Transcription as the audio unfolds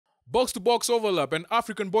Box-to-box overlap, and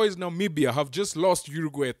African boys Namibia have just lost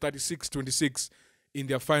Uruguay 36-26 in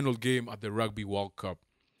their final game at the Rugby World Cup.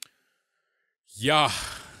 Yeah.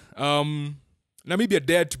 Namibia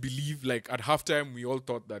dared to believe, like at halftime, we all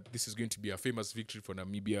thought that this is going to be a famous victory for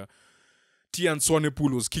Namibia. Tian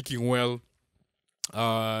Swanepoel was kicking well.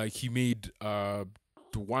 He made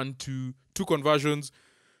two conversions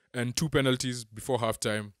and 2 penalties before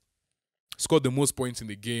halftime. Scored the most points in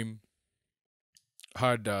the game.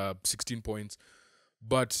 Had 16 points.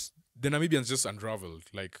 But the Namibians just unraveled.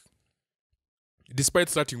 Like, despite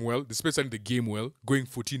starting the game well, going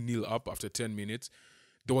 14-0 up after 10 minutes,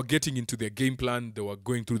 they were getting into their game plan. They were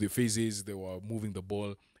going through the phases. They were moving the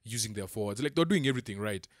ball, using their forwards. Like, they were doing everything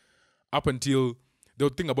right. Up until the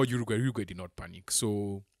thing about Uruguay did not panic.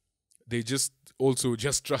 So they just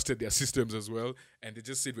trusted their systems as well. And they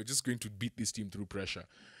just said, we're just going to beat this team through pressure.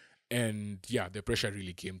 And yeah, the pressure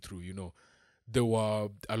really came through, There were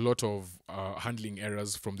a lot of handling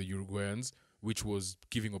errors from the Uruguayans, which was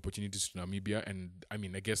giving opportunities to Namibia. And I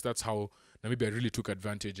mean, I guess that's how Namibia really took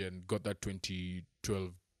advantage and got that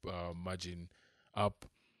 2012 margin up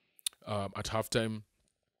at halftime.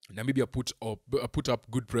 Namibia put up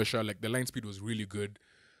good pressure. Like, the line speed was really good.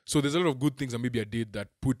 So there's a lot of good things Namibia did that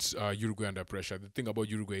put Uruguay under pressure. The thing about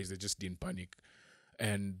Uruguay is they just didn't panic.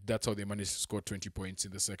 And that's how they managed to score 20 points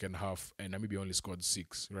in the second half. And Namibia only scored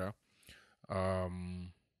 6, right?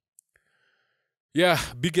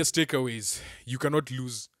 Biggest takeaways. You cannot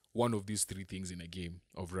lose one of these 3 things in a game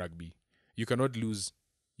of rugby. You cannot lose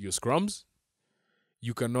your scrums.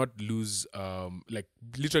 You cannot lose,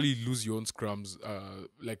 literally lose your own scrums,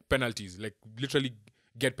 like penalties, like literally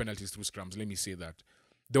get penalties through scrums. Let me say that.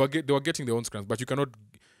 They were getting their own scrums, but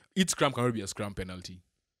each scrum cannot be a scrum penalty.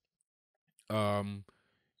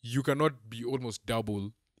 You cannot be almost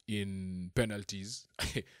double in penalties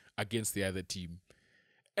against the other team.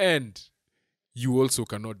 And you also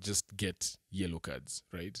cannot just get yellow cards,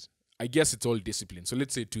 right? I guess it's all discipline. So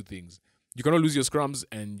let's say 2 things. You cannot lose your scrums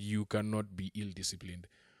and you cannot be ill-disciplined.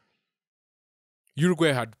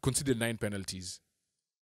 Uruguay had conceded 9 penalties.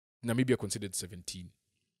 Namibia conceded 17.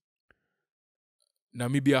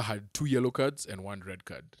 Namibia had 2 yellow cards and 1 red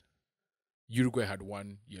card. Uruguay had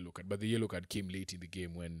 1 yellow card, but the yellow card came late in the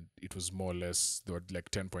game when it was more or less, they were like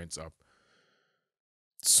 10 points up.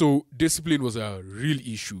 So discipline was a real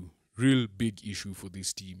big issue for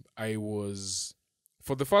this team.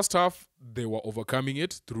 For the first half, they were overcoming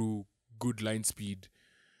it through good line speed,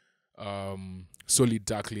 solid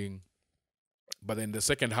tackling. But then the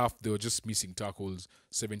second half, they were just missing tackles.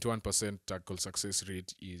 71% tackle success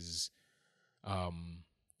rate is,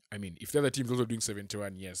 if the other team's also doing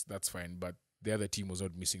 71, yes, that's fine. But the other team was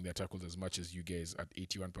not missing their tackles as much as you guys at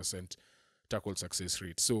 81% tackle success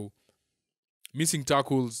rate. So missing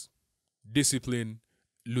tackles, discipline,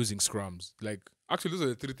 losing scrums. Like, actually, those are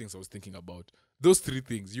the 3 things I was thinking about. Those 3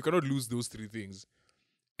 things. You cannot lose those 3 things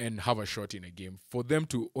and have a shot in a game. For them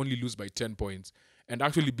to only lose by 10 points and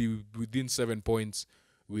actually be within 7 points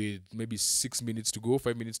with maybe 5 minutes to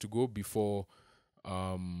go before,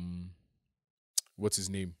 what's his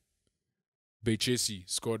name? Bechesi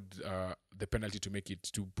scored the penalty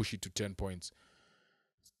to push it to 10 points.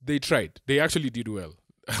 They tried. They actually did well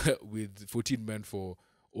with 14 men for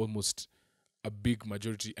almost a big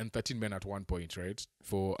majority and 13 men at one point, right?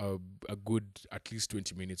 For a good at least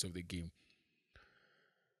 20 minutes of the game.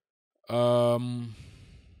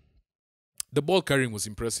 The ball carrying was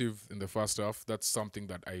impressive in the first half. That's something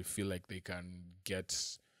that I feel like they can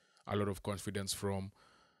get a lot of confidence from.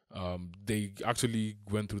 They actually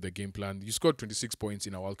went through the game plan. You scored 26 points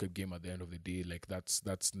in a World Cup game at the end of the day. Like, that's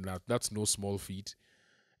no small feat.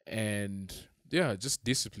 And yeah, just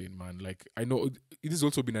discipline, man. Like, I know it has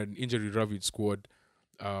also been an injury-ravaged squad.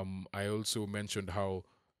 I also mentioned how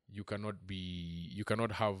you cannot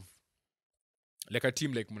have, like, a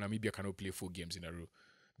team like Namibia cannot play 4 games in a row.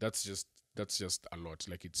 That's just a lot.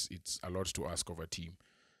 Like, it's a lot to ask of a team.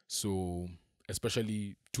 So,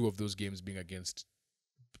 especially 2 of those games being against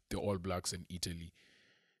the All Blacks and Italy,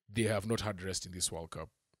 they have not had rest in this World Cup.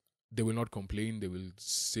 They will not complain. They will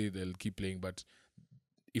say they'll keep playing. But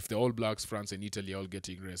if the All Blacks, France, and Italy are all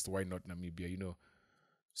getting rest, why not Namibia?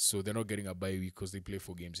 So they're not getting a bye week because they play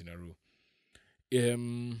 4 games in a row.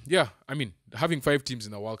 Having 5 teams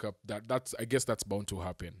in the World Cup, I guess that's bound to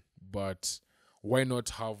happen. But why not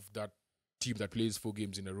have that team that plays 4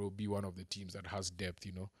 games in a row be one of the teams that has depth?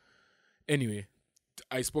 Anyway,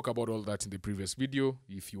 I spoke about all that in the previous video.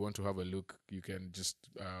 If you want to have a look, you can just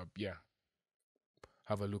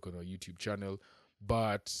have a look on our YouTube channel.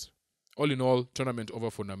 But all in all, tournament over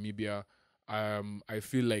for Namibia. I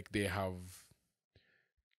feel like they have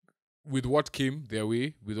with what came their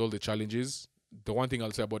way, with all the challenges, the one thing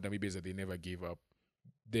I'll say about Namibia is that they never gave up.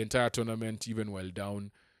 The entire tournament, even while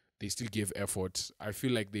down, they still gave effort. I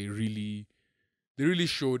feel like they really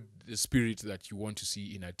showed the spirit that you want to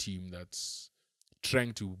see in a team that's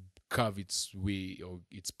trying to carve its way or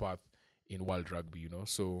its path in world rugby, you know.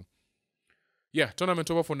 So yeah, tournament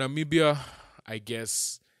over for Namibia. I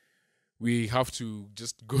guess we have to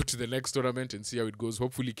just go to the next tournament and see how it goes.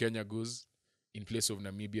 Hopefully Kenya goes in place of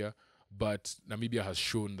Namibia, but Namibia has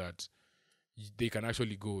shown that they can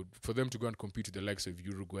actually go. For them to go and compete with the likes of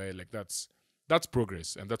Uruguay, like that's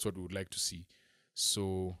progress, and that's what we would like to see.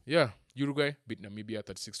 So yeah, Uruguay beat Namibia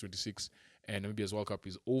 36-26, and Namibia's World Cup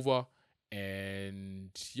is over.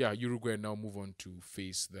 And yeah, Uruguay now move on to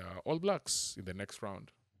face the All Blacks in the next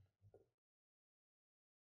round.